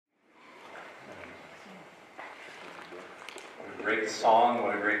Great song,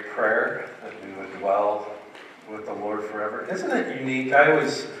 what a great prayer that we would dwell with the Lord forever. Isn't it unique? I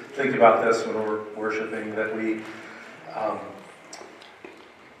always think about this when we're worshiping, that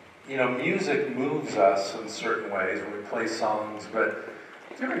music moves us in certain ways when we play songs, but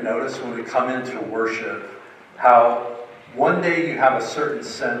do you ever notice when we come into worship how one day you have a certain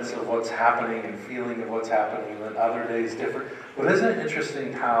sense of what's happening and feeling of what's happening, and then other days different? But isn't it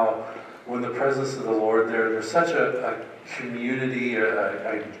interesting how when the presence of the Lord there's such a community,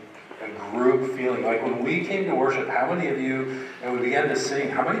 a group feeling? Like when we came to worship, how many of you, and we began to sing,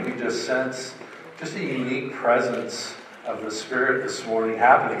 how many of you just sense just a unique presence of the Spirit this morning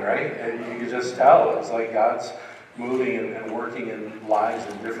happening, right? And you could just tell it was like God's moving and working in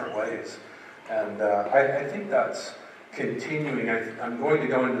lives in different ways. And I think that's continuing. I'm going to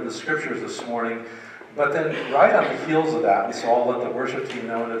go into the scriptures this morning, but then right on the heels of that, so I'll let the worship team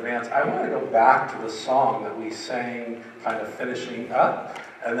know in advance, I want to go back to the song that we sang kind of finishing up,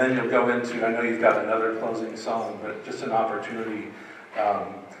 and then you'll go into, I know you've got another closing song, but just an opportunity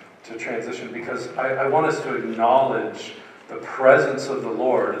to transition, because I want us to acknowledge the presence of the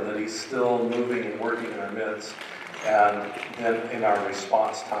Lord and that He's still moving and working in our midst, and then in our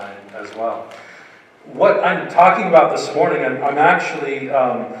response time as well. What I'm talking about this morning, I'm actually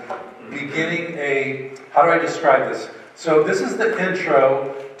beginning how do I describe this? So this is the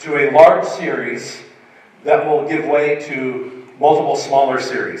intro to a large series that will give way to multiple smaller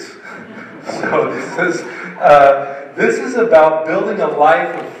series. So this is about building a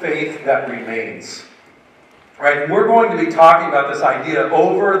life of faith that remains. Right? And we're going to be talking about this idea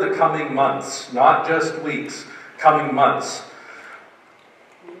over the coming months, not just weeks, coming months.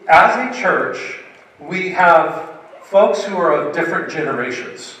 As a church, we have folks who are of different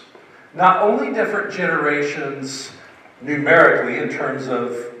generations. Not only different generations numerically in terms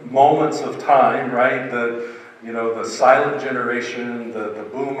of moments of time, right? The silent generation, the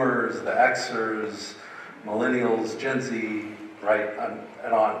boomers, the Xers, millennials, Gen Z, right,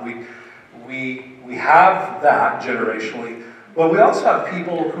 and on. We have that generationally, but we also have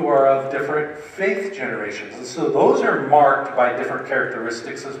people who are of different faith generations. And so those are marked by different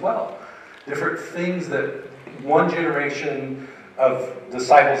characteristics as well. Different things that one generation of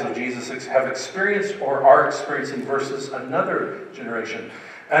disciples of Jesus have experienced or are experiencing versus another generation.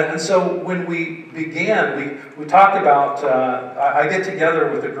 And so when we began, we talked about, I get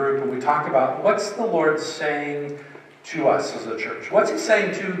together with a group and we talk about what's the Lord saying to us as a church? What's He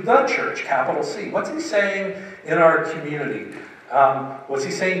saying to the church, capital C? What's He saying in our community? What's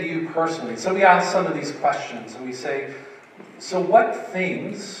He saying to you personally? So we ask some of these questions and we say, so what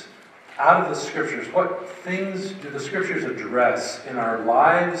things out of the Scriptures, what things do the Scriptures address in our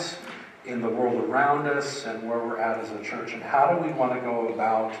lives, in the world around us, and where we're at as a church? And how do we want to go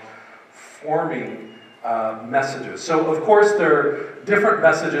about forming messages? So, of course, there are different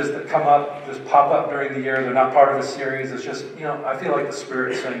messages that come up, just pop up during the year. They're not part of a series. It's just, I feel like the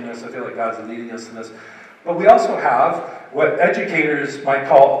Spirit's saying this. I feel like God's leading us in this. But we also have what educators might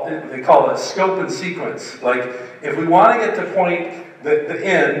call a scope and sequence. Like, if we want to get to the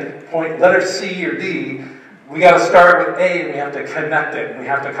end, point letter C or D, we got to start with A and we have to connect it and we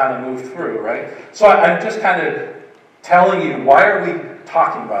have to kind of move through, right? So I'm just kind of telling you, why are we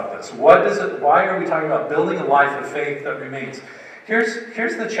talking about this? Why are we talking about building a life of faith that remains? Here's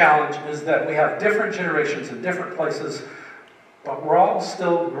the challenge, is that we have different generations in different places, but we're all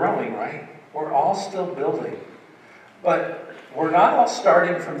still growing, right? We're all still building. But we're not all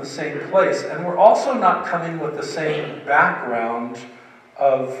starting from the same place, and we're also not coming with the same background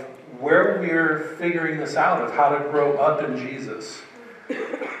of where we're figuring this out, of how to grow up in Jesus.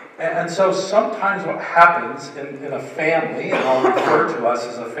 And so sometimes what happens in a family, and I'll refer to us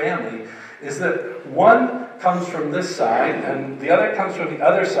as a family, is that one comes from this side and the other comes from the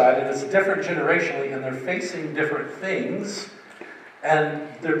other side, and it's different generationally, and they're facing different things, and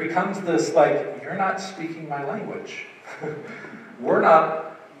there becomes this, like, you're not speaking my language.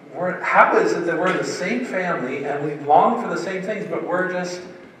 How is it that we're the same family and we long for the same things, but we're just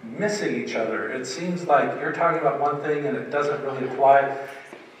missing each other? It seems like you're talking about one thing and it doesn't really apply.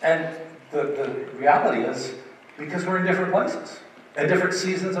 And the reality is, because we're in different places and different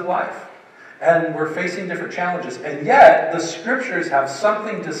seasons of life, and we're facing different challenges, and yet the Scriptures have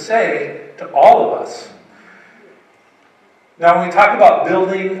something to say to all of us. Now, when we talk about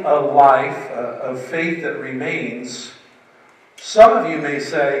building a life of faith that remains, some of you may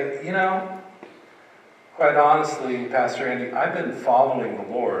say, quite honestly, Pastor Andy, I've been following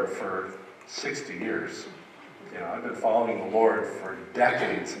the Lord for 60 years. I've been following the Lord for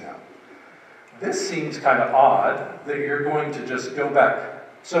decades now. This seems kind of odd that you're going to just go back.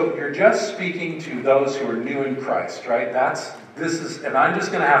 So you're just speaking to those who are new in Christ, right? And I'm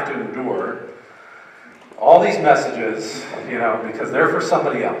just going to have to endure all these messages, because they're for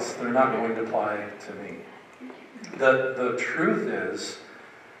somebody else. They're not going to apply to me. The truth is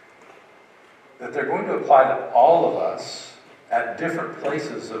that they're going to apply to all of us at different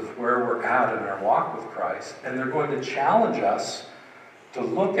places of where we're at in our walk with Christ, and they're going to challenge us to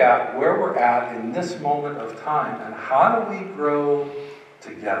look at where we're at in this moment of time and how do we grow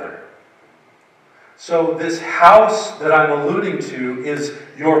together. So this house that I'm alluding to is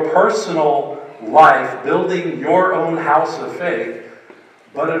your personal life, building your own house of faith,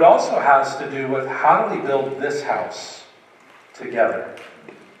 but it also has to do with how do we build this house together.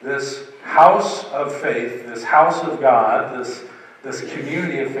 This house of faith, this house of God, this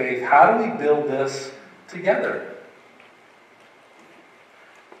community of faith, how do we build this together?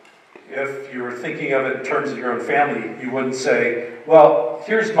 If you were thinking of it in terms of your own family, you wouldn't say, well,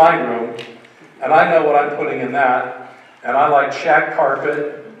 here's my room, and I know what I'm putting in that, and I like shag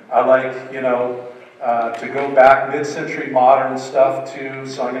carpet, I like, to go back mid-century modern stuff too,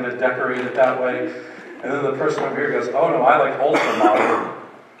 so I'm going to decorate it that way. And then the person over here goes, oh no, I like ultra-modern.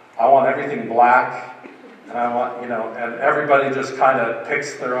 I want everything black, and I want, and everybody just kind of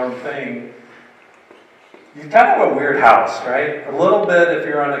picks their own thing. You kind of have a weird house, right? A little bit, if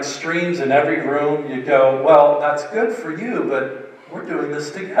you're on extremes in every room, you go, well, that's good for you, but we're doing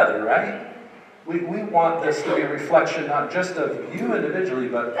this together, right? We want this to be a reflection not just of you individually,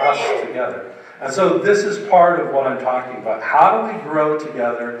 but us together. And so this is part of what I'm talking about. How do we grow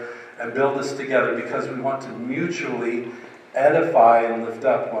together and build this together? Because we want to mutually edify and lift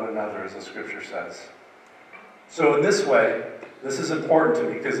up one another, as the scripture says. So in this way, this is important to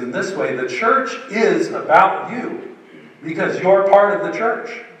me, because in this way, the church is about you, because you're part of the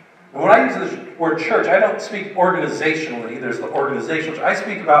church. And when I use the word church, I don't speak organizationally. There's the organizational church. I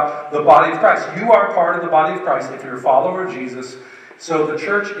speak about the body of Christ. You are part of the body of Christ if you're a follower of Jesus. So the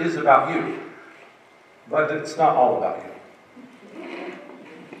church is about you. But it's not all about you.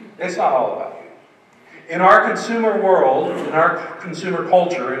 It's not all about you. In our consumer world, in our consumer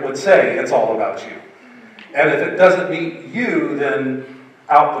culture, it would say it's all about you. And if it doesn't meet you, then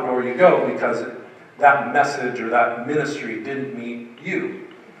out the door you go, because that message or that ministry didn't meet you.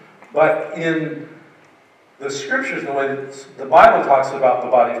 But in the scriptures, the way that the Bible talks about the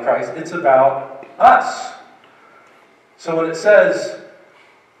body of Christ, it's about us. So when it says,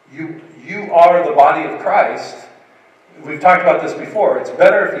 you are the body of Christ, we've talked about this before. It's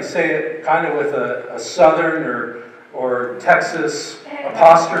better if you say it kind of with a Southern or Texas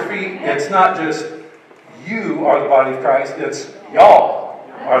apostrophe. It's not just you are the body of Christ, it's y'all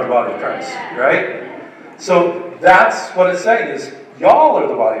are the body of Christ, right? So that's what it's saying is, y'all are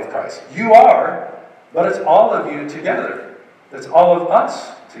the body of Christ. You are, but it's all of you together. It's all of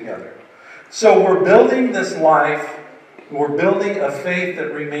us together. So we're building this life, we're building a faith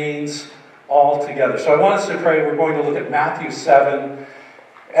that remains all together. So I want us to pray. We're going to look at Matthew 7.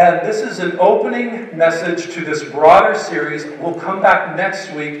 And this is an opening message to this broader series. We'll come back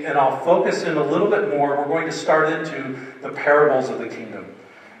next week and I'll focus in a little bit more. We're going to start into the parables of the kingdom.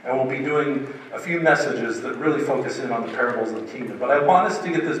 And we'll be doing a few messages that really focus in on the parables of the kingdom. But I want us to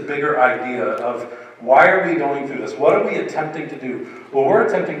get this bigger idea of why are we going through this? What are we attempting to do? Well, we're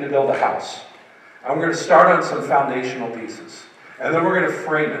attempting to build a house. And we're going to start on some foundational pieces. And then we're going to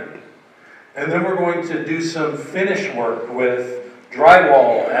frame it. And then we're going to do some finish work with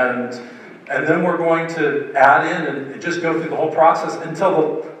drywall, and then we're going to add in and just go through the whole process until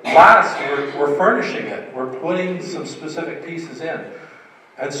the last we're furnishing it. We're putting some specific pieces in.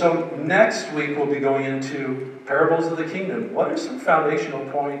 And so next week we'll be going into parables of the kingdom. What are some foundational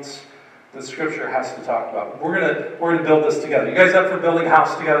points that Scripture has to talk about? We're gonna build this together. You guys up for building a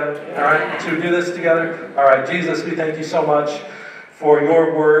house together? All right, to do this together? All right, Jesus, we thank you so much for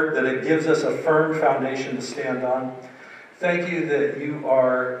your word, that it gives us a firm foundation to stand on. Thank you that you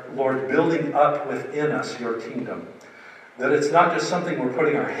are, Lord, building up within us your kingdom. That it's not just something we're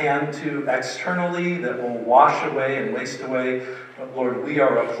putting our hand to externally that will wash away and waste away, but Lord, we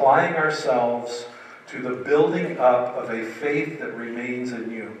are applying ourselves to the building up of a faith that remains in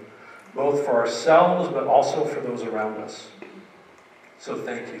you, both for ourselves but also for those around us. So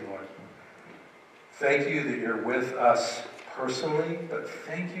thank you, Lord. Thank you that you're with us personally, but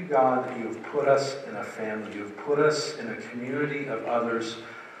thank you, God, that you have put us in a family. You have put us in a community of others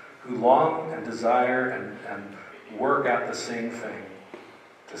who long and desire and work at the same thing,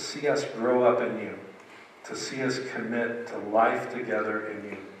 to see us grow up in you, to see us commit to life together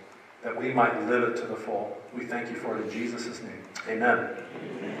in you. that we might live it to the full. We thank you for it in Jesus' name. Amen.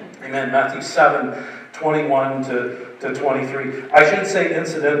 Amen. Matthew 7:21 to 23. I should say,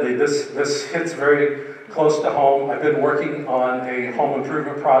 incidentally, this hits very close to home. I've been working on a home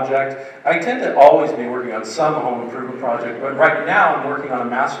improvement project. I tend to always be working on some home improvement project, but right now I'm working on a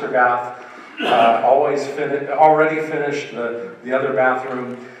master bath. Already finished the other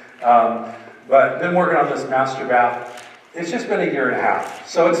bathroom, but been working on this master bath. It's just been a year and a half,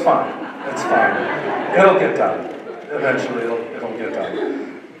 so it's fine. It's fine. It'll get done. Eventually, it'll get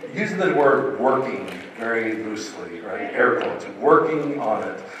done. Use the word "working" very loosely, right? Air quotes. Working on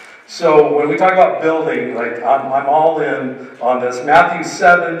it. So when we talk about building, like I'm all in on this. Matthew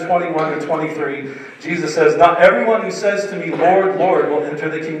 7:21 to 23. Jesus says, "Not everyone who says to me, 'Lord, Lord,' will enter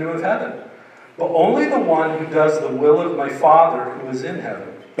the kingdom of heaven, but only the one who does the will of my Father who is in heaven.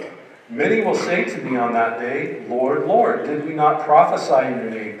 Many will say to me on that day, 'Lord, Lord, did we not prophesy in your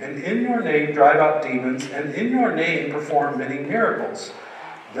name, and in your name drive out demons, and in your name perform many miracles?'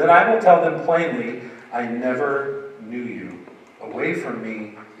 Then I will tell them plainly, 'I never knew you. Away from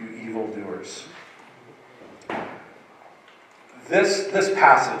me, you evildoers.'" This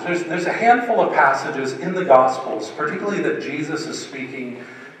passage, there's a handful of passages in the Gospels, particularly that Jesus is speaking,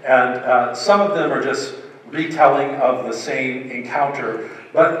 and some of them are just retelling of the same encounter.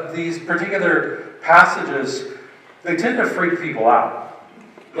 But these particular passages, they tend to freak people out.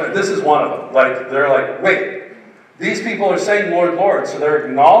 Like, this is one of them. Like, they're like, wait, these people are saying, "Lord, Lord," so they're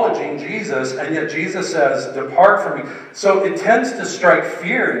acknowledging Jesus, and yet Jesus says, "Depart from me." So it tends to strike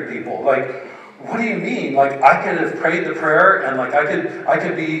fear in people. Like, what do you mean? Like, I could have prayed the prayer, and like I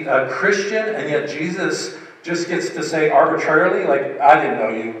could be a Christian, and yet Jesus just gets to say arbitrarily, like, "I didn't know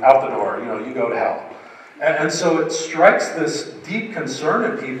you, out the door, you go to hell." And so it strikes this deep concern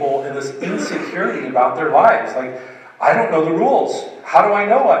in people and this insecurity about their lives. Like, I don't know the rules. How do I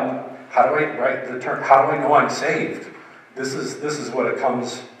know how do I know I'm saved? This is what it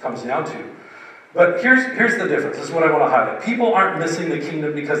comes down to. But here's the difference. This is what I want to highlight. People aren't missing the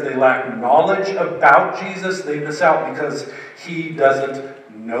kingdom because they lack knowledge about Jesus. They miss out because he doesn't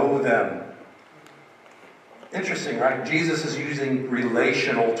know them. Interesting, right? Jesus is using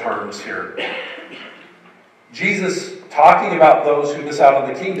relational terms here. Jesus, talking about those who miss out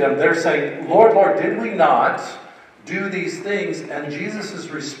on the kingdom, they're saying, "Lord, Lord, did we not do these things?" And Jesus'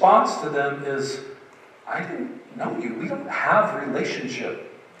 response to them is, "I didn't know you. We don't have a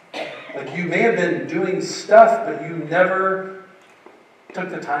relationship. Like, you may have been doing stuff, but you never took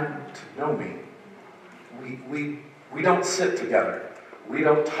the time to know me. We don't sit together. We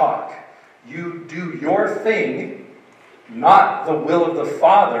don't talk. You do your thing, not the will of the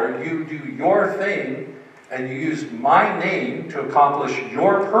Father. You do your thing, and you use my name to accomplish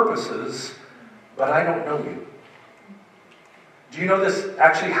your purposes, but I don't know you." Do you know this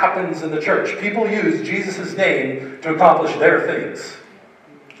actually happens in the church? People use Jesus' name to accomplish their things.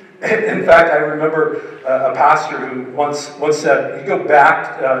 In fact, I remember a pastor who once said, you go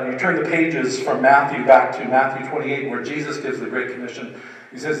back, you turn the pages from Matthew back to Matthew 28, where Jesus gives the Great Commission.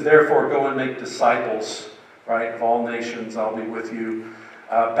 He says, "Therefore, go and make disciples, right, of all nations. I'll be with you,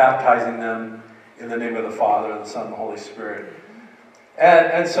 baptizing them in the name of the Father, the Son, and the Holy Spirit."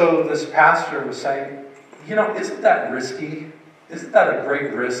 And so this pastor was saying, isn't that risky? Isn't that a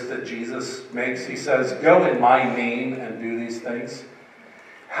great risk that Jesus makes? He says, "Go in my name and do these things."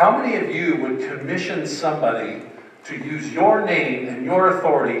 How many of you would commission somebody to use your name and your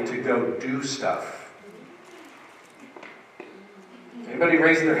authority to go do stuff? Anybody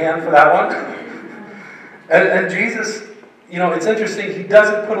raise their hand for that one? And Jesus, it's interesting, he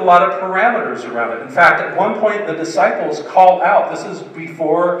doesn't put a lot of parameters around it. In fact, at one point, the disciples call out, this is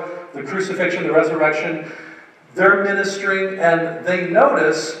before the crucifixion, the resurrection, they're ministering, and they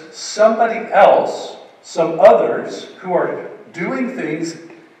notice somebody else, some others, who are doing things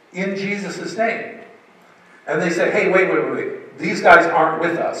in Jesus' name. And they say, "Hey, wait. These guys aren't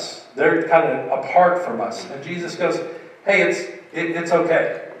with us. They're kind of apart from us." And Jesus goes, "Hey, it's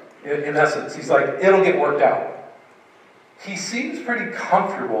okay." In essence, he's like, "It'll get worked out." He seems pretty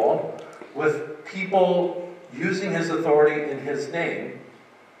comfortable with people using his authority in his name.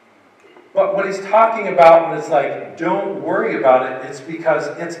 But what he's talking about when it's like, don't worry about it, it's because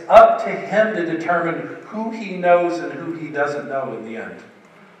it's up to him to determine who he knows and who he doesn't know in the end.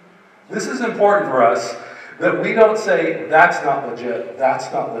 This is important for us, that we don't say, "That's not legit,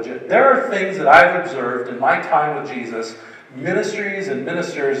 that's not legit." There are things that I've observed in my time with Jesus, ministries and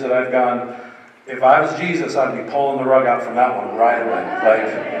ministers that I've gone, if I was Jesus, I'd be pulling the rug out from that one right away.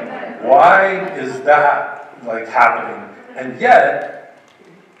 Like, why is that happening? And yet,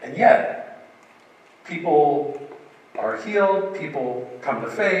 people are healed, people come to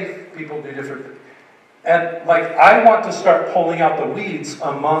faith, people do different things. And like, I want to start pulling out the weeds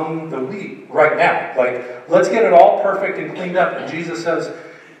among the wheat right now. Like, let's get it all perfect and cleaned up. And Jesus says,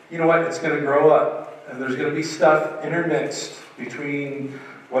 you know what, it's going to grow up. And there's going to be stuff intermixed between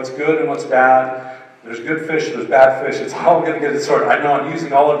what's good and what's bad. There's good fish, there's bad fish. It's all going to get sorted. I know I'm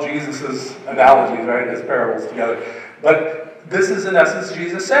using all of Jesus' analogies, right, as parables together. But this is in essence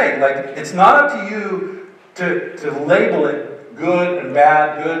Jesus saying, like, it's not up to you to label it good and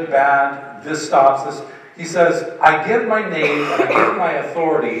bad, good, bad, this stops, this. He says, I give my name and I give my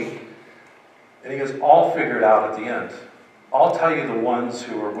authority. And he goes, I'll figure it out at the end. I'll tell you the ones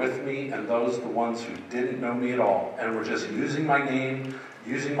who are with me and those the ones who didn't know me at all. And were just using my name,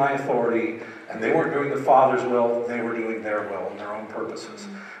 using my authority. And they weren't doing the Father's will, they were doing their will and their own purposes.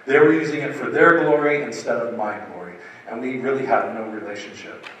 They were using it for their glory instead of my glory. And we really had no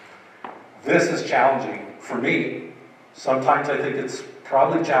relationship. This is challenging for me. Sometimes I think it's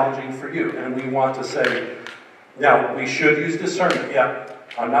probably challenging for you. And we want to say, now, we should use discernment. Yeah,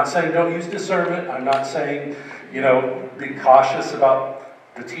 I'm not saying don't use discernment. I'm not saying, be cautious about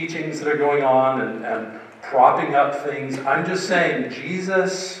the teachings that are going on and propping up things. I'm just saying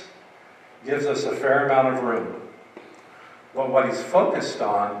Jesus gives us a fair amount of room. But what he's focused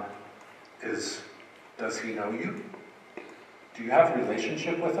on is, does he know you? Do you have a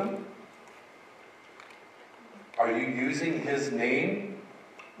relationship with him? Are you using his name,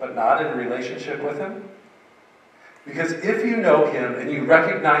 but not in a relationship with him? Because if you know him and you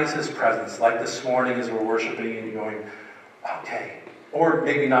recognize his presence, like this morning as we're worshiping and you're going, okay. Or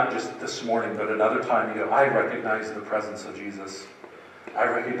maybe not just this morning, but another time you go, I recognize the presence of Jesus. I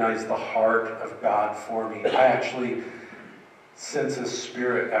recognize the heart of God for me. I actually sense his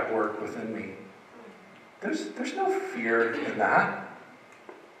spirit at work within me. There's no fear in that.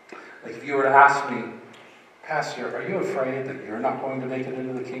 Like if you were to ask me, Pastor, are you afraid that you're not going to make it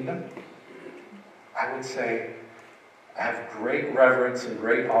into the kingdom? I would say, I have great reverence and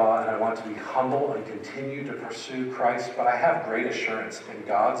great awe, and I want to be humble and continue to pursue Christ, but I have great assurance in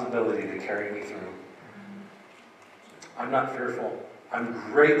God's ability to carry me through. I'm not fearful. I'm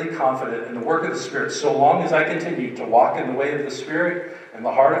greatly confident in the work of the Spirit. So long as I continue to walk in the way of the Spirit and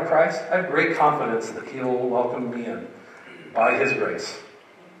the heart of Christ, I have great confidence that he will welcome me in by his grace.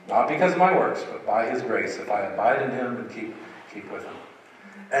 Not because of my works, but by his grace, if I abide in him and keep with him.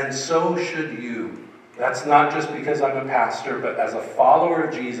 And so should you. That's not just because I'm a pastor, but as a follower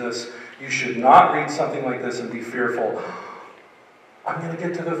of Jesus, you should not read something like this and be fearful. I'm going to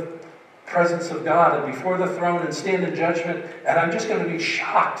get to the presence of God and before the throne and stand in judgment, and I'm just going to be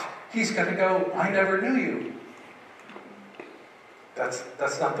shocked. He's going to go, I never knew you.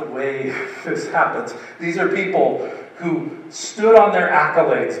 That's not the way this happens. These are people who stood on their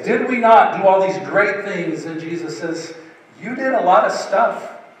accolades. Did we not do all these great things? And Jesus says, you did a lot of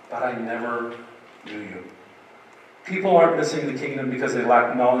stuff, but I never knew you. People aren't missing the kingdom because they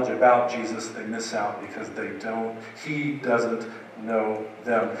lack knowledge about Jesus. They miss out because he doesn't know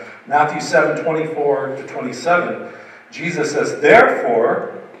them. Matthew 7:24-27, Jesus says,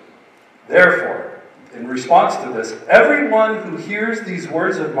 Therefore, in response to this, everyone who hears these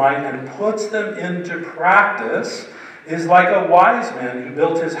words of mine and puts them into practice is like a wise man who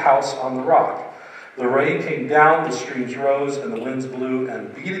built his house on the rock. The rain came down, the streams rose, and the winds blew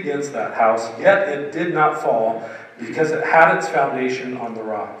and beat against that house, yet it did not fall, because it had its foundation on the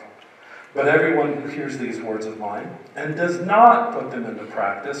rock. But everyone who hears these words of mine and does not put them into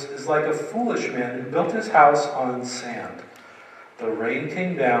practice is like a foolish man who built his house on sand. The rain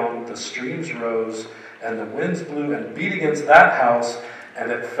came down, the streams rose, and the winds blew and beat against that house,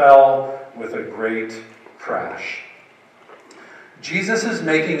 and it fell with a great crash. Jesus is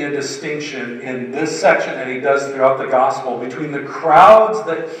making a distinction in this section, and he does throughout the gospel, between the crowds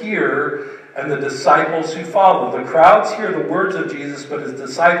that hear and the disciples who follow. The crowds hear the words of Jesus, but his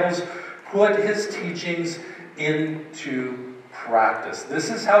disciples put his teachings into practice. This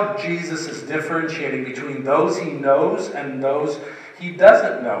is how Jesus is differentiating between those he knows and those he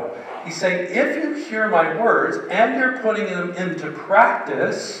doesn't know. He's saying, if you hear my words and you're putting them into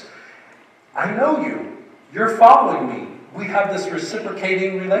practice, I know you. You're following me. We have this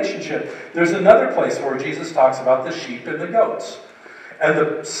reciprocating relationship. There's another place where Jesus talks about the sheep and the goats. And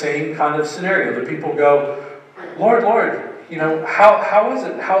the same kind of scenario. The people go, Lord, Lord, how is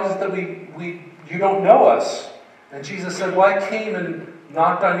it? How is it that you don't know us? And Jesus said, well, I came and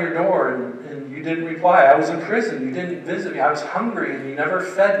knocked on your door and you didn't reply. I was in prison. You didn't visit me. I was hungry and you never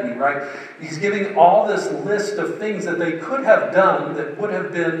fed me, right? He's giving all this list of things that they could have done that would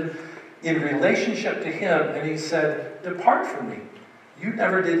have been in relationship to him. And he said, depart from me. you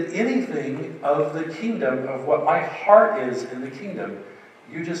never did anything of the kingdom, of what my heart is in the kingdom.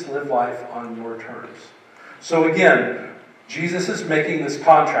 You just live life on your terms. So again, Jesus is making this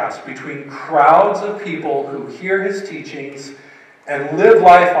contrast between crowds of people who hear his teachings and live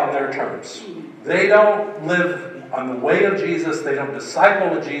life on their terms. They don't live on the way of Jesus. They don't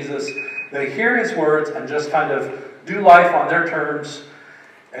disciple with Jesus. They hear his words and just kind of do life on their terms.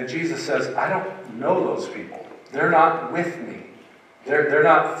 And Jesus says, I don't know those people. They're not with me. They're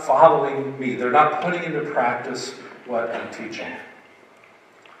not following me. They're not putting into practice what I'm teaching.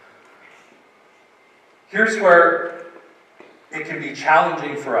 Here's where it can be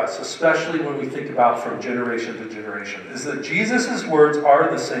challenging for us, especially when we think about from generation to generation, is that Jesus' words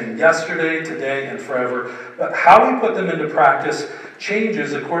are the same yesterday, today, and forever, but how we put them into practice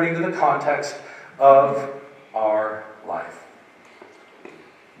changes according to the context of our life.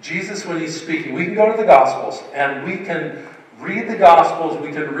 Jesus, when he's speaking, we can go to the Gospels, and we can read the Gospels,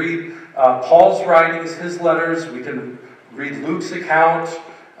 we can read Paul's writings, his letters, we can read Luke's account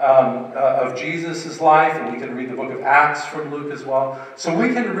of Jesus' life, and we can read the book of Acts from Luke as well. So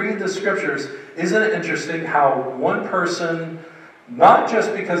we can read the scriptures. Isn't it interesting how one person, not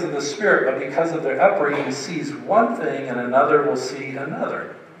just because of the Spirit, but because of their upbringing, sees one thing and another will see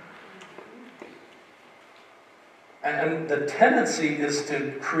another? And the tendency is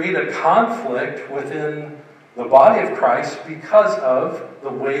to create a conflict within the body of Christ because of the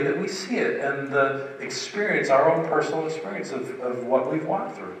way that we see it and the experience, our own personal experience of what we've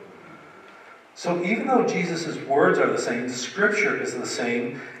walked through. So even though Jesus' words are the same, the Scripture is the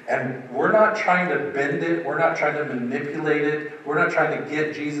same, and we're not trying to bend it, we're not trying to manipulate it, we're not trying to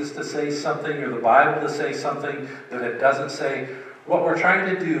get Jesus to say something or the Bible to say something that it doesn't say. What we're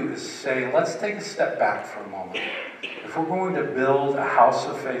trying to do is say, let's take a step back for a moment. If we're going to build a house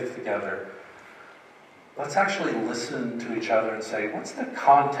of faith together, let's actually listen to each other and say, what's the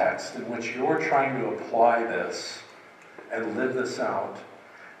context in which you're trying to apply this and live this out?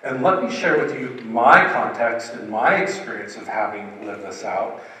 And let me share with you my context and my experience of having lived this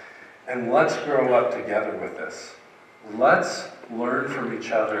out. And let's grow up together with this. Let's learn from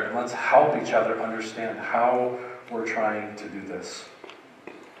each other and let's help each other understand how we're trying to do this.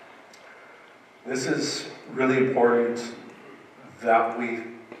 This is really important that we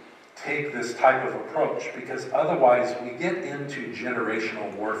take this type of approach, because otherwise we get into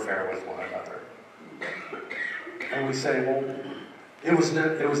generational warfare with one another. And we say, well, it was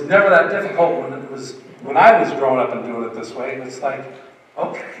never that difficult when I was growing up and doing it this way. And it's like,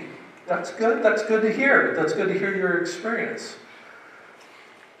 okay, that's good to hear. That's good to hear your experience.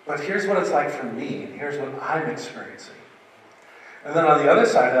 But here's what it's like for me, and here's what I'm experiencing. And then on the other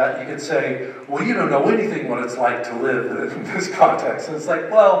side of that, you could say, well, you don't know anything what it's like to live in this context. And it's like,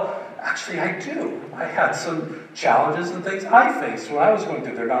 well, actually I do. I had some challenges and things I faced when I was going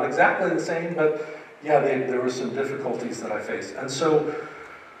through. They're not exactly the same, but yeah, there were some difficulties that I faced. And so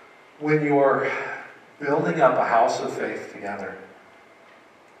when you're building up a house of faith together,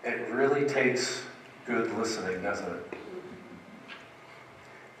 it really takes good listening, doesn't it?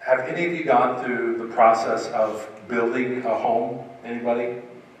 Have any of you gone through the process of building a home? Anybody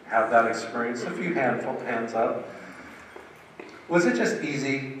have that experience? A few hands up. Was it just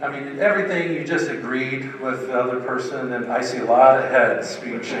easy? I mean, everything you just agreed with the other person, and I see a lot of heads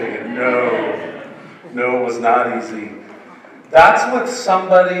being shaken. No, it was not easy. That's with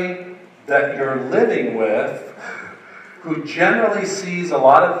somebody that you're living with who generally sees a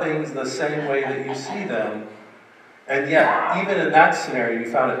lot of things the same way that you see them. And yet, even in that scenario, you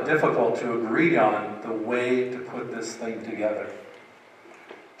found it difficult to agree on the way to put this thing together.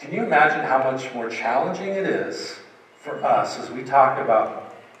 Can you imagine how much more challenging it is for us as we talk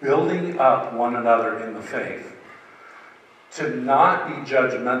about building up one another in the faith, to not be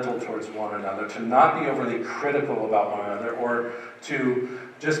judgmental towards one another, to not be overly critical about one another, or to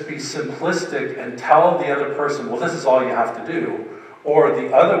just be simplistic and tell the other person, well, this is all you have to do, or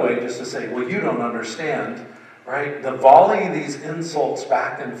the other way, just to say, well, you don't understand. Right? The volley of these insults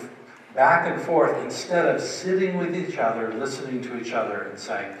back and forth, instead of sitting with each other, listening to each other, and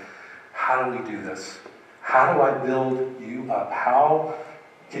saying, how do we do this? How do I build you up? How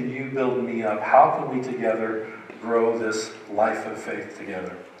can you build me up? How can we together grow this life of faith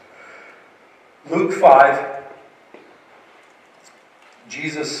together? Luke 5,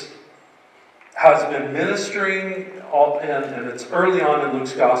 Jesus has been ministering, and it's early on in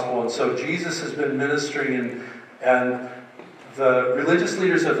Luke's gospel, and so Jesus has been ministering, and the religious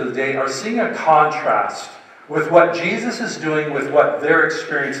leaders of the day are seeing a contrast with what Jesus is doing with what their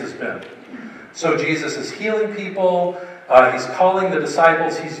experience has been. So Jesus is healing people, he's calling the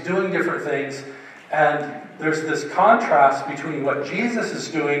disciples, he's doing different things, And there's this contrast between what Jesus is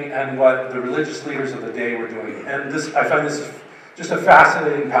doing and what the religious leaders of the day were doing. And I find this just a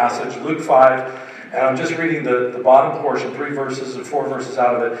fascinating passage, Luke 5. And I'm just reading the bottom portion, 3 verses and 4 verses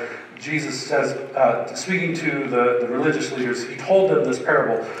out of it. Jesus says, speaking to the religious leaders, he told them this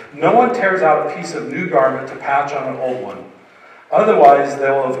parable. No one tears out a piece of new garment to patch on an old one. Otherwise, they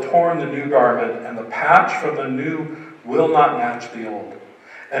will have torn the new garment, and the patch from the new will not match the old.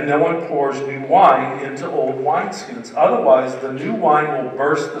 And no one pours new wine into old wineskins. Otherwise, the new wine will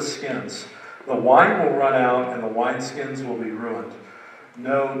burst the skins. The wine will run out, and the wineskins will be ruined.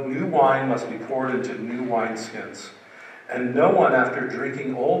 No, new wine must be poured into new wineskins. And no one, after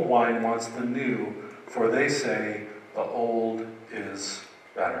drinking old wine, wants the new, for they say, the old is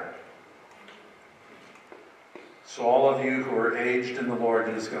better. So all of you who are aged in the Lord,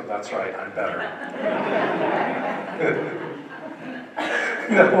 you just go, that's right, I'm better.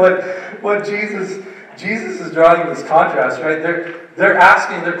 You know, what Jesus is drawing this contrast, right? They're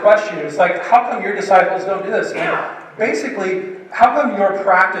asking, they're questioning. It's like, how come your disciples don't do this? And basically, how come your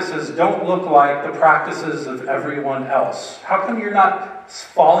practices don't look like the practices of everyone else? How come you're not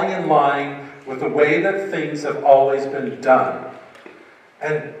falling in line with the way that things have always been done?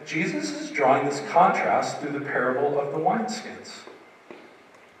 And Jesus is drawing this contrast through the parable of the wineskins.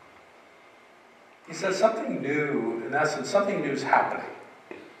 He says something new, in essence, something new is happening.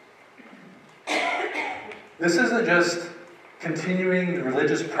 This isn't just continuing the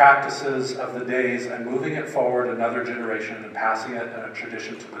religious practices of the days and moving it forward another generation and passing it in a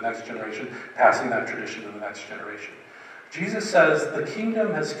tradition to the next generation, passing that tradition to the next generation. Jesus says, the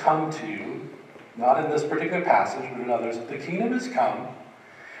kingdom has come to you, not in this particular passage, but in others. The kingdom has come,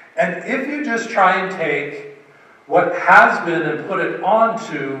 and if you just try and take what has been and put it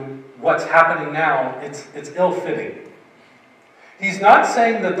onto what's happening now, it's ill-fitting. He's not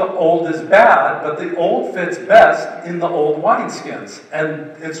saying that the old is bad, but the old fits best in the old wineskins.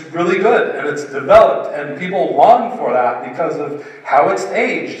 And it's really good, and it's developed, and people long for that because of how it's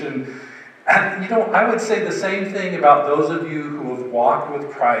aged. And you know, I would say the same thing about those of you who have walked with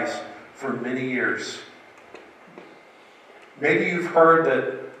Christ for many years. Maybe you've heard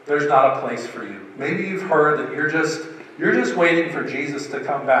that there's not a place for you. Maybe you've heard that you're just waiting for Jesus to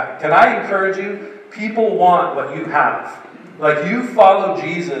come back. Can I encourage you? People want what you have. Like, you follow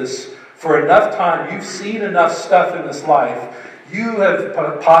Jesus for enough time, you've seen enough stuff in this life, you have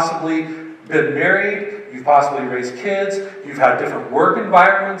possibly been married, you've possibly raised kids, you've had different work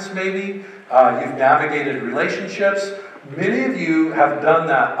environments maybe, you've navigated relationships. Many of you have done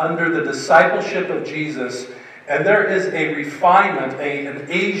that under the discipleship of Jesus, and there is a refinement, an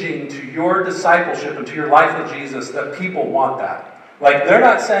aging to your discipleship and to your life with Jesus that people want that. Like, they're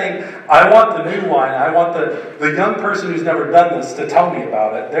not saying, I want the new wine, I want the young person who's never done this to tell me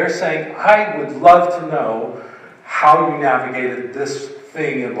about it. They're saying, I would love to know how you navigated this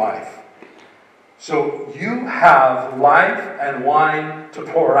thing in life. So you have life and wine to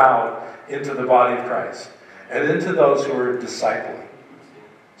pour out into the body of Christ and into those who are discipling.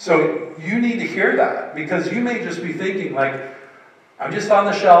 So you need to hear that, because you may just be thinking, like, I'm just on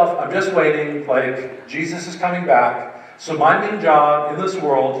the shelf, I'm just waiting, like, Jesus is coming back. So my main job in this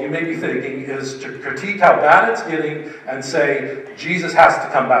world, you may be thinking, is to critique how bad it's getting and say, Jesus has to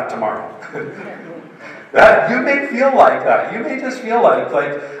come back tomorrow. That, you may feel like that. You may just feel like,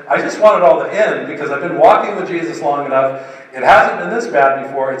 I just want it all to end because I've been walking with Jesus long enough. It hasn't been this bad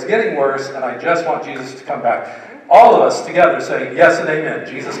before. It's getting worse, and I just want Jesus to come back. All of us together saying yes and amen.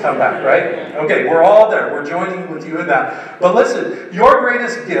 Jesus, come back, right? Okay, we're all there. We're joining with you in that. But listen, your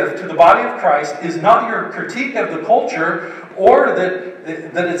greatest gift to the body of Christ is not your critique of the culture or that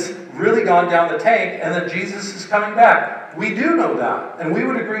it's really gone down the tank and that Jesus is coming back. We do know that, and we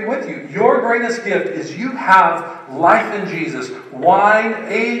would agree with you. Your greatest gift is you have life in Jesus,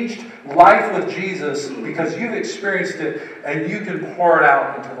 wine-aged life with Jesus, because you've experienced it, and you can pour it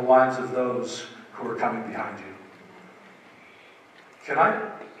out into the lives of those who are coming behind you. Can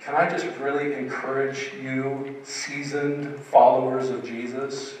I just really encourage you, seasoned followers of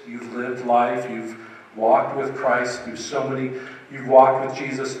Jesus? You've lived life, you've walked with Christ through so many, you've walked with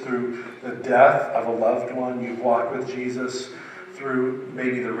Jesus through the death of a loved one, you've walked with Jesus through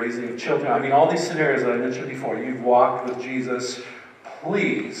maybe the raising of children. I mean, all these scenarios that I mentioned before, you've walked with Jesus.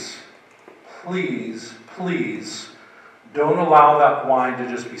 Please, please, please, don't allow that wine to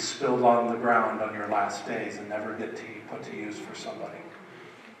just be spilled on the ground on your last days and never get put to use for somebody.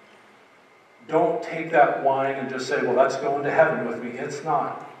 Don't take that wine and just say, well, that's going to heaven with me. It's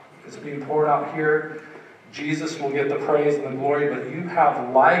not. It's being poured out here. Jesus will get the praise and the glory, but you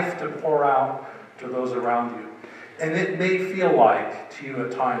have life to pour out to those around you. And it may feel like to you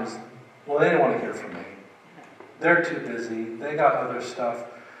at times Well, they didn't want to hear from me. They're too busy. They got other stuff.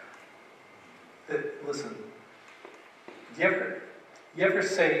 Listen, you ever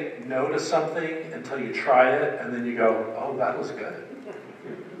say no to something until you try it and then you go, oh, that was good?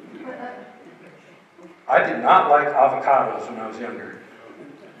 I did not like avocados when I was younger,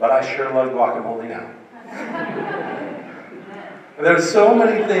 but I sure love guacamole now. There's so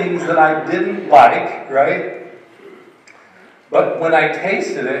many things that I didn't like, right? But when I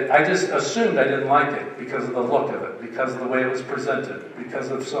tasted it, I just assumed I didn't like it because of the look of it, because of the way it was presented,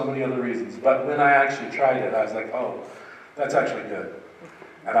 because of so many other reasons. But when I actually tried it, I was like, oh, that's actually good.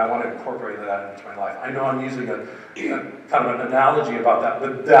 And I want to incorporate that into my life. I know I'm using a kind of an analogy about that,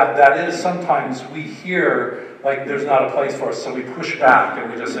 but that is sometimes we hear like there's not a place for us, so we push back and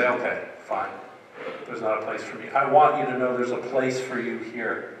we just say, okay, fine. There's not a place for me. I want you to know there's a place for you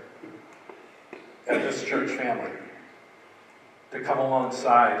here at this church family to come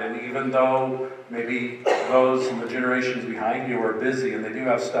alongside. And even though maybe those in the generations behind you are busy and they do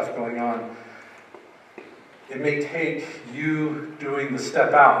have stuff going on, it may take you doing the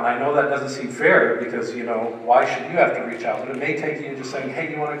step out. And I know that doesn't seem fair because, why should you have to reach out? But it may take you just saying, hey,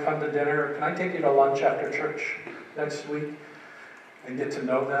 you want to come to dinner? Can I take you to lunch after church next week? And get to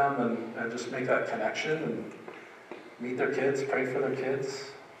know them and just make that connection and meet their kids, pray for their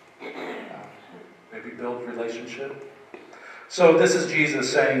kids, maybe build relationship. So this is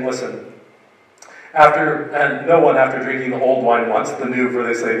Jesus saying, listen, and no one after drinking the old wine wants the new, for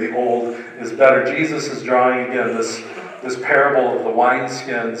they say the old is better. Jesus is drawing again this parable of the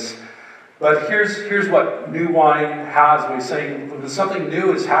wineskins. But here's what new wine has. We're saying when something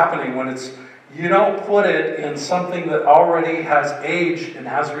new is happening, when you don't put it in something that already has aged and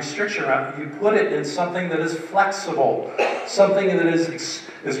has restriction around it. You put it in something that is flexible, something that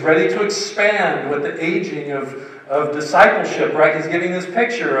is ready to expand with the aging of discipleship, right? He's giving this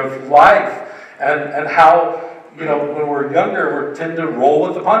picture of life and how, when we're younger, we tend to roll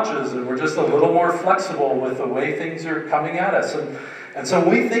with the punches and we're just a little more flexible with the way things are coming at us. And so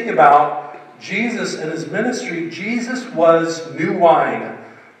when we think about Jesus and his ministry, Jesus was new wine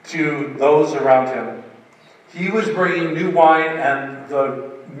to those around him. He was bringing new wine, and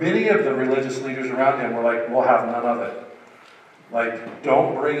many of the religious leaders around him were like, we'll have none of it. Like,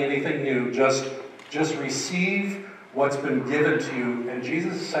 don't bring anything new. Just receive what's been given to you. And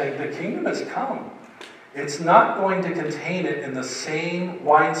Jesus is saying, the kingdom has come. It's not going to contain it in the same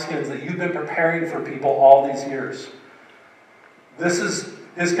wineskins that you've been preparing for people all these years. This is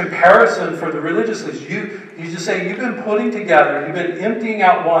his comparison for the religious leaders. He's just saying, you've been putting together, you've been emptying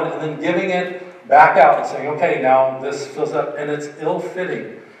out one and then giving it back out and saying, okay, now this fills up, and it's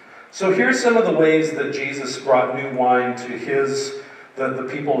ill-fitting. So here's some of the ways that Jesus brought new wine to the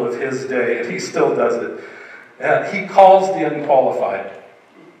people of his day, and he still does it. He calls the unqualified.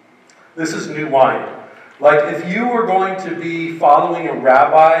 This is new wine. Like if you were going to be following a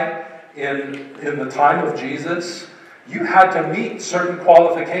rabbi in the time of Jesus, you had to meet certain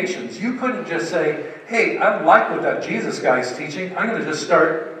qualifications. You couldn't just say, hey, I like what that Jesus guy's teaching. I'm going to just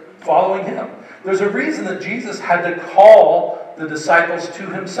start following him. There's a reason that Jesus had to call the disciples to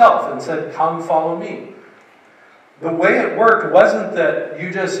himself and said, come follow me. The way it worked wasn't that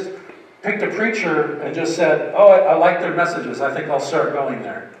you just picked a preacher and just said, oh, I like their messages. I think I'll start going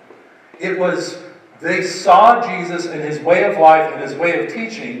there. It was, they saw Jesus and his way of life and his way of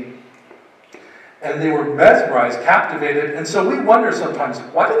teaching, and they were mesmerized, captivated. And so we wonder sometimes,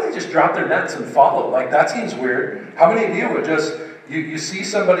 why did they just drop their nets and follow? Like, that seems weird. How many of you would just, you see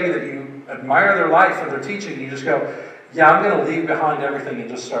somebody that you admire their life and their teaching, and you just go, yeah, I'm going to leave behind everything and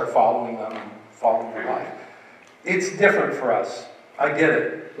just start following them and following their life. It's different for us. I get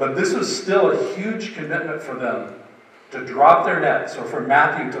it. But this was still a huge commitment for them to drop their nets, or for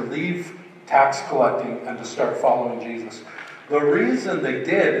Matthew to leave tax collecting and to start following Jesus. The reason they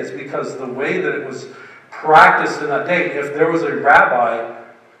did is because the way that it was practiced in that day, if there was a rabbi,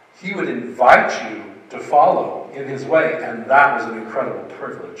 he would invite you to follow in his way, and that was an incredible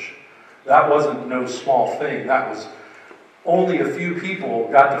privilege. That wasn't no small thing. That was only a few people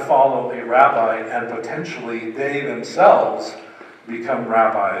got to follow a rabbi, and potentially they themselves become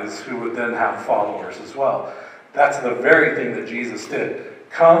rabbis who would then have followers as well. That's the very thing that Jesus did.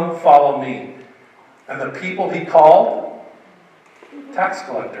 Come, follow me. And the people he called, tax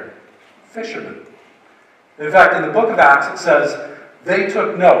collector, fisherman. In fact, in the book of Acts it says, they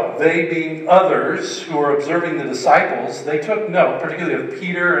took note, they being others who were observing the disciples, they took note, particularly of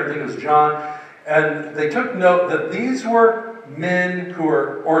Peter, I think it was John, and they took note that these were men who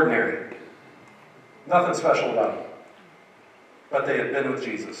were ordinary. Nothing special about them. But they had been with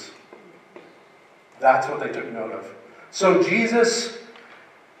Jesus. That's what they took note of. So Jesus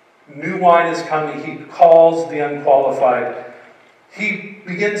New wine is coming. He calls the unqualified. He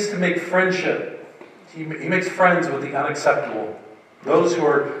begins to make friendship. He makes friends with the unacceptable, those who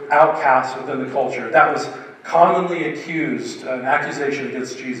are outcasts within the culture. That was commonly accused, an accusation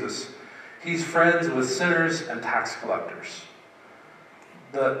against Jesus. He's friends with sinners and tax collectors,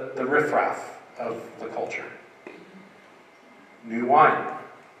 the riffraff of the culture. New wine.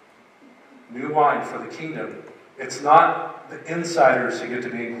 New wine for the kingdom. It's not the insiders who get to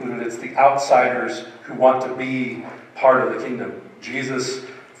be included, it's the outsiders who want to be part of the kingdom. Jesus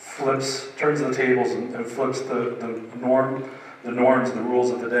turns the tables and flips the norms, the rules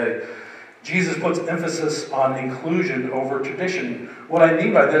of the day. Jesus puts emphasis on inclusion over tradition. What I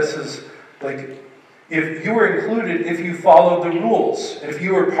mean by this is, like, if you were included, if you followed the rules, if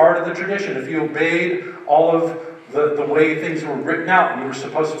you were part of the tradition, if you obeyed all of the way things were written out and you were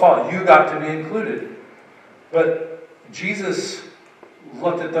supposed to follow, you got to be included. But Jesus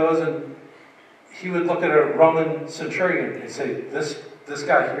looked at those, and he would look at a Roman centurion and say, this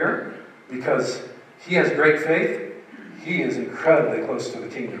guy here, because he has great faith, he is incredibly close to the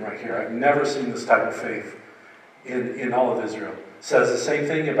kingdom right here. I've never seen this type of faith in all of Israel. Says the same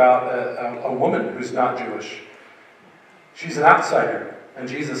thing about a woman who's not Jewish. She's an outsider. And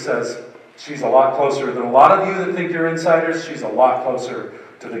Jesus says she's a lot closer than a lot of you that think you're insiders. She's a lot closer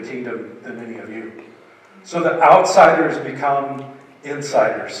to the kingdom than many of you. So the outsiders become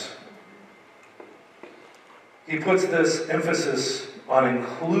insiders. He puts this emphasis on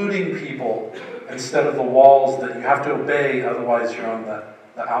including people instead of the walls that you have to obey, otherwise you're on the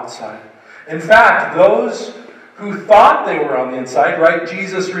outside. In fact, those who thought they were on the inside, right?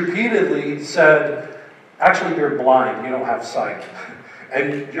 Jesus repeatedly said, actually, you're blind, you don't have sight.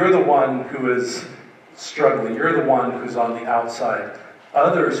 And you're the one who is struggling. You're the one who's on the outside.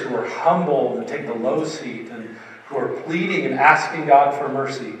 Others who are humble and take the low seat and who are pleading and asking God for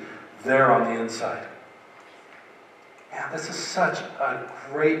mercy, they're on the inside. Yeah, this is such a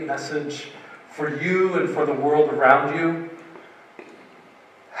great message for you and for the world around you.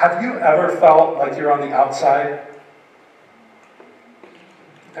 Have you ever felt like you're on the outside?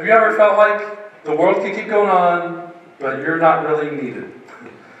 Have you ever felt like the world can keep going on, but you're not really needed?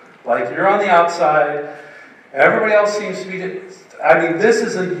 Like you're on the outside, everybody else seems to be... I mean, this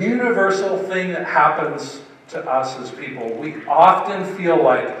is a universal thing that happens to us as people. We often feel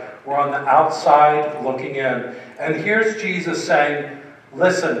like we're on the outside looking in. And here's Jesus saying,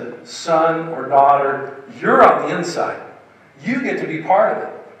 listen, son or daughter, you're on the inside. You get to be part of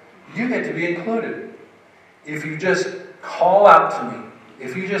it. You get to be included. If you just call out to me,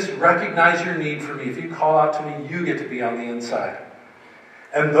 if you just recognize your need for me, if you call out to me, you get to be on the inside.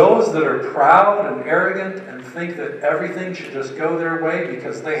 And those that are proud and arrogant and think that everything should just go their way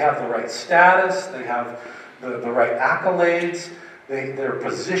because they have the right status, they have the right accolades, they're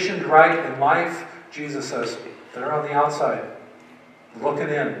positioned right in life, Jesus says, they're on the outside, looking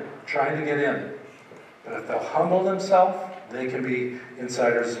in, trying to get in. But if they'll humble themselves, they can be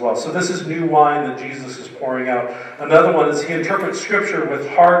insiders as well. So this is new wine that Jesus is pouring out. Another one is he interprets Scripture with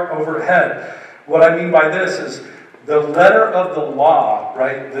heart over head. What I mean by this is the letter of the law,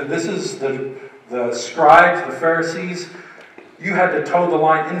 right? This is the scribes, the Pharisees. You had to toe the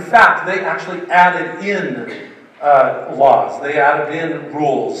line. In fact, they actually added in laws. They added in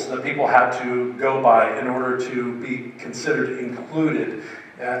rules that people had to go by in order to be considered included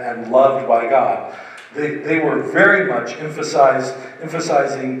and loved by God. They were very much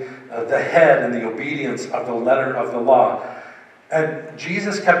emphasizing the head and the obedience of the letter of the law. And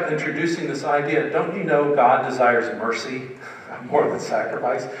Jesus kept introducing this idea, don't you know God desires mercy more than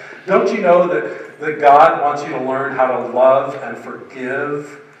sacrifice? Don't you know that God wants you to learn how to love and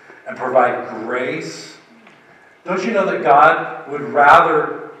forgive and provide grace? Don't you know that God would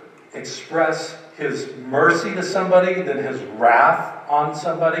rather express his mercy to somebody than his wrath on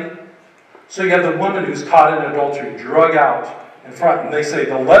somebody? So you have the woman who's caught in adultery, drug out in front, and they say,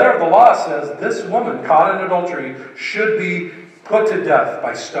 the letter of the law says this woman caught in adultery should be put to death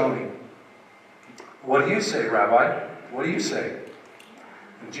by stoning. What do you say, Rabbi? What do you say?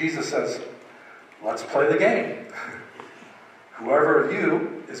 And Jesus says, let's play the game. Whoever of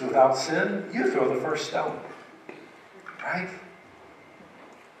you is without sin, you throw the first stone. Right?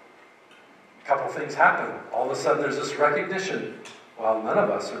 A couple things happen. All of a sudden there's this recognition. Well, none of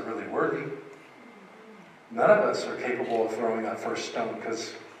us are really worthy. None of us are capable of throwing that first stone,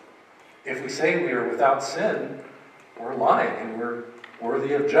 because if we say we are without sin, we're lying and we're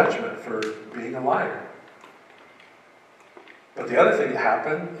worthy of judgment for being a liar. But the other thing that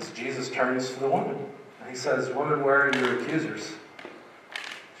happened is Jesus turns to the woman and he says, woman, where are your accusers?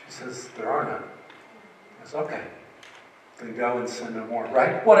 She says, there are none. He says, okay. then go and sin no more,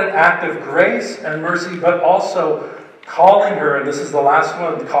 right? What an act of grace and mercy, but also calling her, and this is the last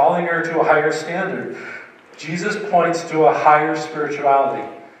one, calling her to a higher standard. Jesus points to a higher spirituality.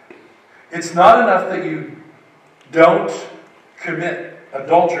 It's not enough that you don't commit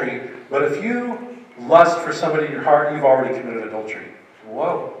adultery, but if you lust for somebody in your heart, you've already committed adultery.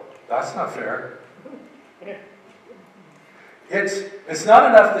 Whoa, that's not fair. It's not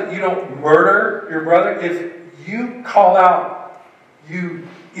enough that you don't murder your brother. If you call out, you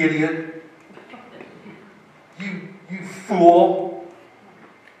idiot, you fool,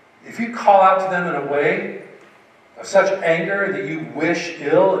 if you call out to them in a way of such anger that you wish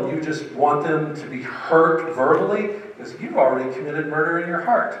ill and you just want them to be hurt verbally, because you've already committed murder in your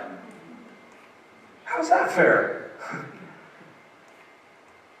heart. How's that fair?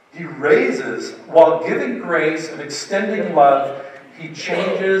 He raises, while giving grace and extending love, he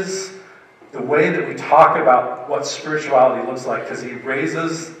changes the way that we talk about what spirituality looks like, because he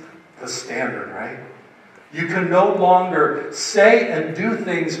raises the standard, right? You can no longer say and do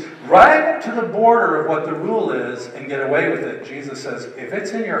things right up to the border of what the rule is and get away with it. Jesus says, if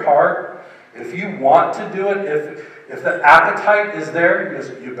it's in your heart, if you want to do it, if the appetite is there,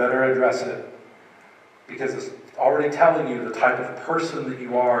 you better address it. Because it's already telling you the type of person that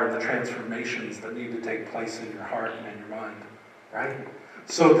you are and the transformations that need to take place in your heart and in your mind. Right?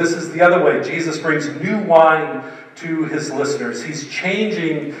 So this is the other way. Jesus brings new wine to his listeners. He's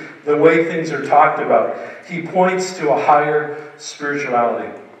changing the way things are talked about. He points to a higher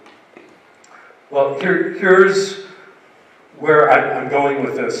spirituality. Well, here's where I'm going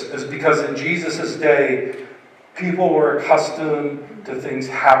with this, is because in Jesus' day, people were accustomed to things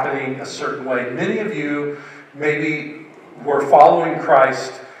happening a certain way. Many of you maybe were following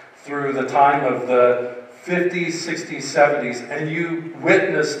Christ through the time of the 50s, 60s, 70s, and you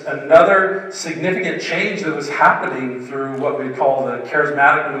witnessed another significant change that was happening through what we call the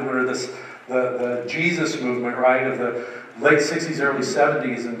charismatic movement, or the Jesus movement, right, of the late 60s, early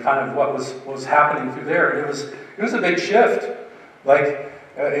 70s, and kind of what was happening through there. And it was a big shift. Like,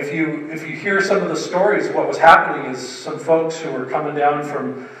 if you hear some of the stories, what was happening is some folks who were coming down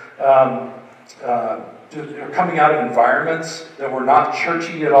from coming out of environments that were not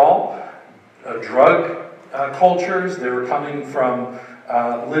churchy at all, drug cultures. They were coming from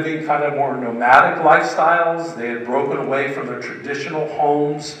living kind of more nomadic lifestyles. They had broken away from their traditional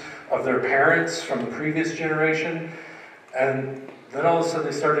homes of their parents from the previous generation. And then all of a sudden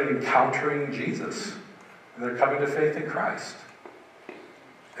they started encountering Jesus. And they're coming to faith in Christ.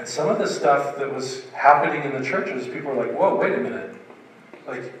 And some of the stuff that was happening in the churches, people were like, whoa, wait a minute.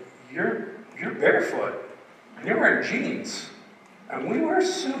 Like, you're barefoot. And you're wearing jeans. And we wear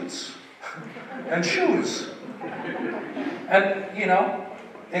suits. And shoes. And, you know,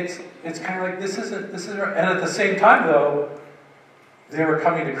 it's kind of like, this isn't right. And at the same time, though, they were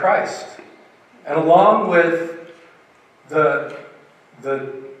coming to Christ. And along with the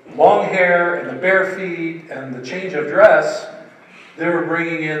long hair and the bare feet and the change of dress, they were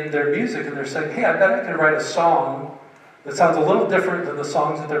bringing in their music, and they're saying, hey, I bet I can write a song that sounds a little different than the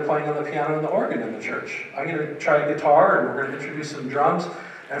songs that they're playing on the piano and the organ in the church. I'm going to try guitar, and we're going to introduce some drums.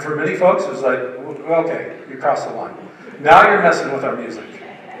 And for many folks, it was like, okay, you crossed the line. Now you're messing with our music,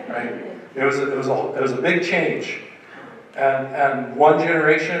 right? It was a big change. And one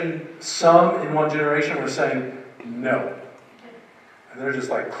generation, some in one generation were saying, no. And they're just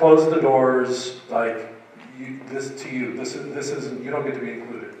like, close the doors, like, this isn't, you don't get to be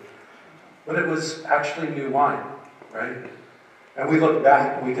included. But it was actually new wine, right? And we look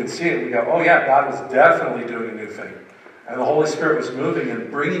back and we can see it, and we go, oh yeah, God was definitely doing a new thing. And the Holy Spirit was moving and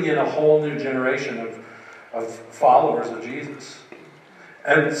bringing in a whole new generation of followers of Jesus.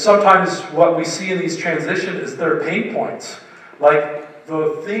 And sometimes what we see in these transitions is their pain points. Like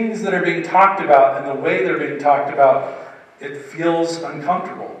the things that are being talked about and the way they're being talked about, it feels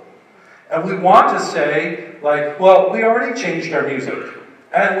uncomfortable. And we want to say, like, well, we already changed our music.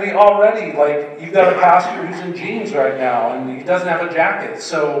 And we already, like, you've got a pastor who's in jeans right now and he doesn't have a jacket.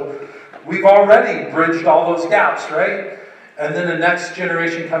 So we've already bridged all those gaps, right? And then the next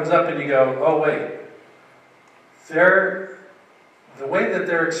generation comes up and you go, oh, wait. The way that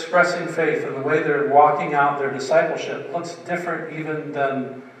they're expressing faith and the way they're walking out their discipleship looks different even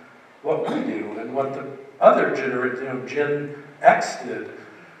than what we do and what the other generation, Gen X did.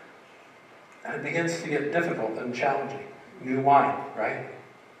 And it begins to get difficult and challenging. New wine, right?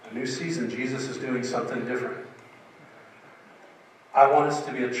 A new season. Jesus is doing something different. I want us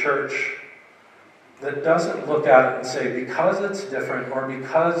to be a church that doesn't look at it and say, because it's different or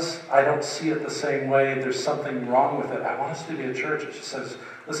because I don't see it the same way, there's something wrong with it. I want us to be a church that just says,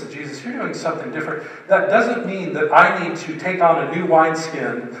 listen, Jesus, you're doing something different. That doesn't mean that I need to take on a new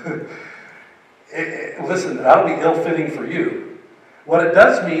wineskin. Listen, that'll be ill-fitting for you. What it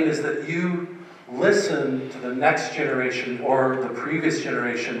does mean is that you listen to the next generation or the previous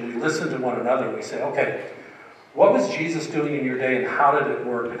generation. We listen to one another and we say, okay, what was Jesus doing in your day and how did it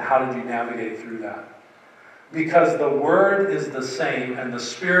work and how did you navigate through that? Because the Word is the same and the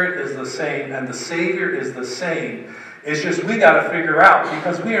Spirit is the same and the Savior is the same. It's just we got to figure out,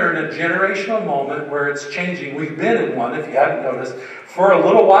 because we are in a generational moment where it's changing. We've been in one, if you hadn't noticed, for a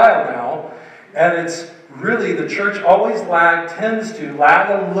little while now. And it's really, the church always tends to lag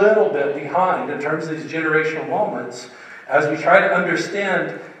a little bit behind in terms of these generational moments as we try to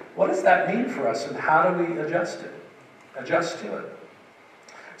understand, what does that mean for us and how do we adjust to it?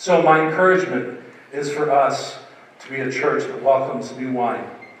 So my encouragement is for us to be a church that welcomes new wine.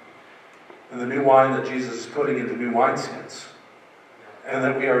 And the new wine that Jesus is putting into new wineskins. And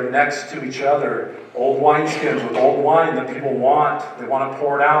that we are next to each other, old wineskins with old wine that people want. They want to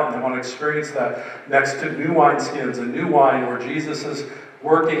pour it out and they want to experience that. Next to new wineskins and new wine where Jesus is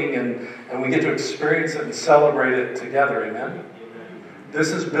working and we get to experience it and celebrate it together. Amen?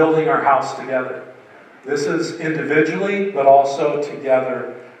 This is building our house together. This is individually, but also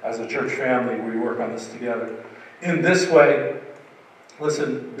together as a church family. We work on this together. In this way,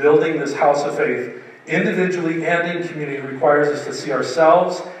 listen, building this house of faith individually and in community requires us to see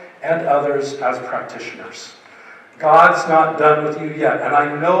ourselves and others as practitioners. God's not done with you yet. And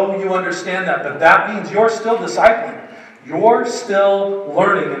I know you understand that, but that means you're still discipling. You're still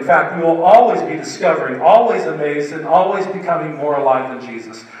learning. In fact, we will always be discovering, always amazed, and always becoming more alive than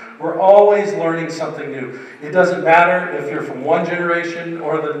Jesus. We're always learning something new. It doesn't matter if you're from one generation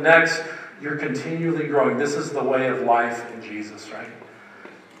or the next, you're continually growing. This is the way of life in Jesus, right?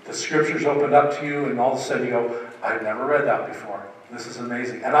 The scriptures open up to you and all of a sudden you go, I've never read that before. This is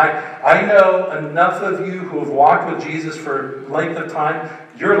amazing. And I know enough of you who have walked with Jesus for a length of time,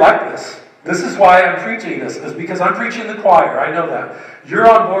 you're like this. This is why I'm preaching this, is because I'm preaching the choir. I know that. You're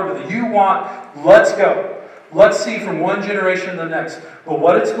on board with it. You want, let's go. Let's see from one generation to the next. But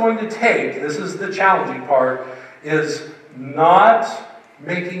what it's going to take, this is the challenging part, is not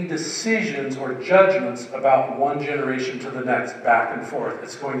making decisions or judgments about one generation to the next, back and forth.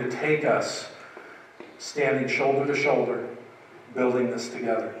 It's going to take us standing shoulder to shoulder, building this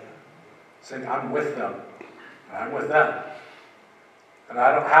together. Saying, I'm with them, and I'm with them. And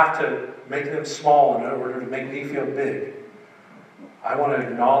I don't have to make them small in order to make me feel big. I want to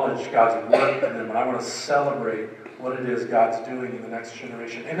acknowledge God's work in them, and I want to celebrate what it is God's doing in the next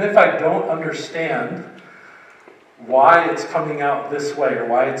generation. And if I don't understand why it's coming out this way or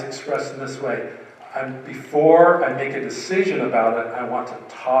why it's expressed in this way, before I make a decision about it, I want to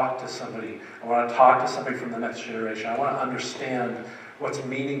talk to somebody. I want to talk to somebody from the next generation. I want to understand what's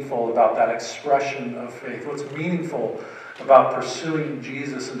meaningful about that expression of faith, what's meaningful about pursuing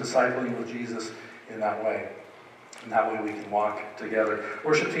Jesus and discipling with Jesus in that way. And that way we can walk together.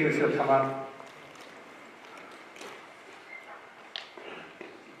 Worship team, if you'll come up.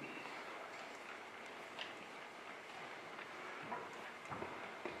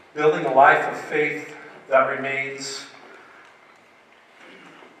 Building a life of faith that remains.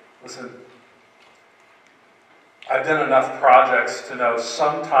 Listen, I've done enough projects to know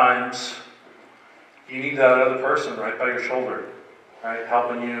sometimes you need that other person right by your shoulder, right,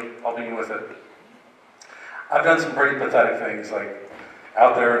 helping you with it. I've done some pretty pathetic things, like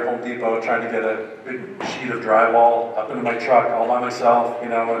out there at Home Depot trying to get a big sheet of drywall up into my truck all by myself,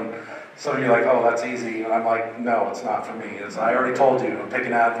 and some of you are like, oh, that's easy. And I'm like, no, it's not for me. I already told you, I'm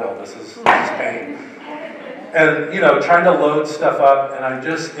taking Advil. This is pain. And, trying to load stuff up, and I'm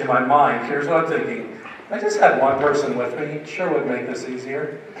just, in my mind, here's what I'm thinking. If I just had one person with me, sure would make this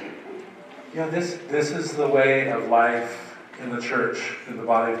easier. This is the way of life in the church, in the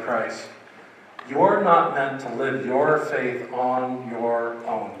body of Christ. You're not meant to live your faith on your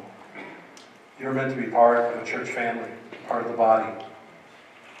own. You're meant to be part of a church family, part of the body.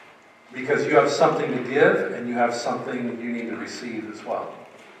 Because you have something to give and you have something that you need to receive as well.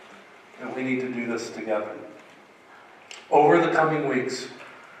 And we need to do this together. Over the coming weeks,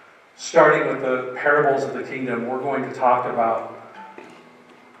 starting with the parables of the kingdom, we're going to talk about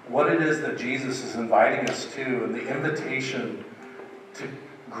what it is that Jesus is inviting us to and the invitation to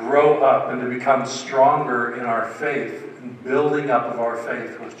grow up and to become stronger in our faith and building up of our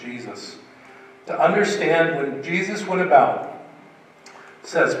faith with Jesus. To understand when Jesus went about,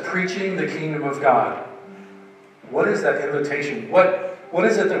 says preaching the kingdom of God, what is that invitation? What what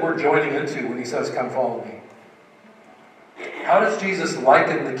is it that we're joining into when he says, come follow me? How does Jesus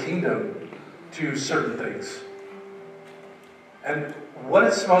liken the kingdom to certain things? And what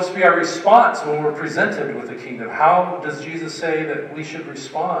is supposed to be our response when we're presented with the kingdom? How does Jesus say that we should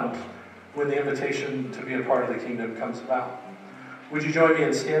respond when the invitation to be a part of the kingdom comes about? Would you join me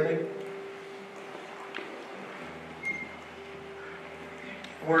in standing?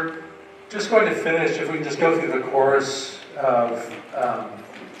 We're just going to finish, if we can just go through the chorus of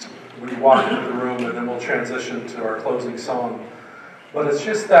when you walk into the room, and then we'll transition to our closing song. But it's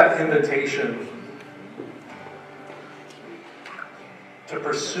just that invitation to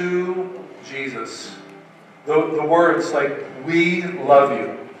pursue Jesus. The words like, we love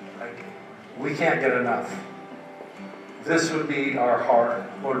you. Like, we can't get enough. This would be our heart.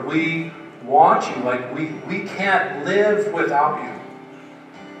 Lord, we want you. Like, we can't live without you.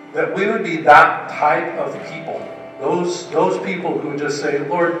 That we would be that type of people. Those people who just say,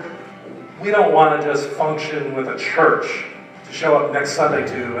 Lord, we don't want to just function with a church to show up next Sunday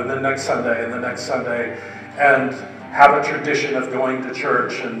to, and then next Sunday, and the next Sunday, and have a tradition of going to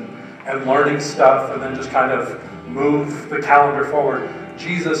church and learning stuff, and then just kind of move the calendar forward.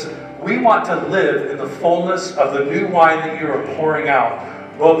 Jesus, we want to live in the fullness of the new wine that you are pouring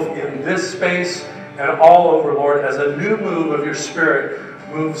out, both in this space and all over, Lord, as a new move of your Spirit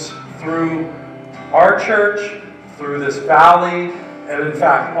moves through our church, through this valley, and in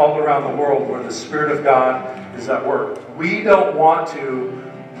fact, all around the world where the Spirit of God is at work. We don't want to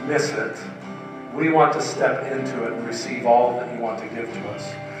miss it. We want to step into it and receive all that you want to give to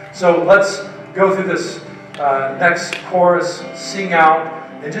us. So let's go through this next chorus, sing out,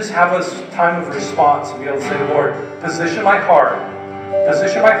 and just have a time of response and be able to say, Lord, position my heart.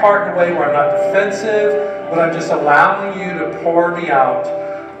 Position my heart in a way where I'm not defensive, but I'm just allowing you to pour me out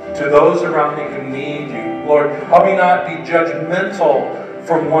to those around me who need you. Lord, help me not be judgmental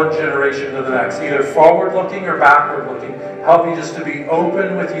from one generation to the next, either forward-looking or backward-looking. Help me just to be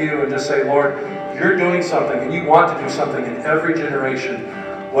open with you and just say, Lord, you're doing something and you want to do something in every generation.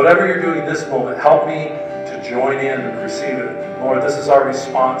 Whatever you're doing in this moment, help me to join in and receive it. Lord, this is our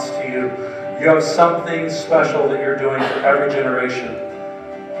response to you. You have something special that you're doing for every generation.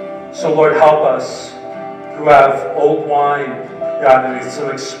 So, Lord, help us who have old wine, God, and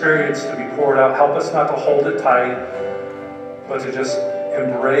some experience to be poured out. Help us not to hold it tight, but to just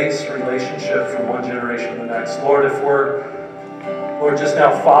embrace relationship from one generation to the next. Lord, if we're just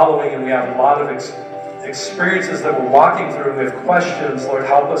now following and we have a lot of experiences that we're walking through and we have questions, Lord,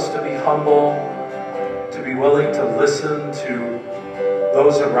 help us to be humble, to be willing to listen to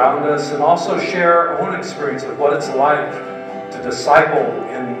those around us, and also share our own experience of what it's like to disciple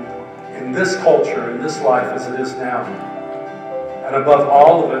in this culture, in this life as it is now. And above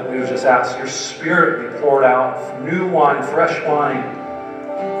all of it, we would just ask your Spirit be poured out, new wine, fresh wine.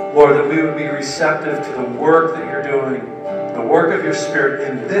 Lord, that we would be receptive to the work that you're doing, the work of your Spirit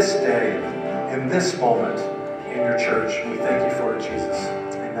in this day, in this moment, in your church. We thank you for it, Jesus.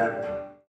 Amen.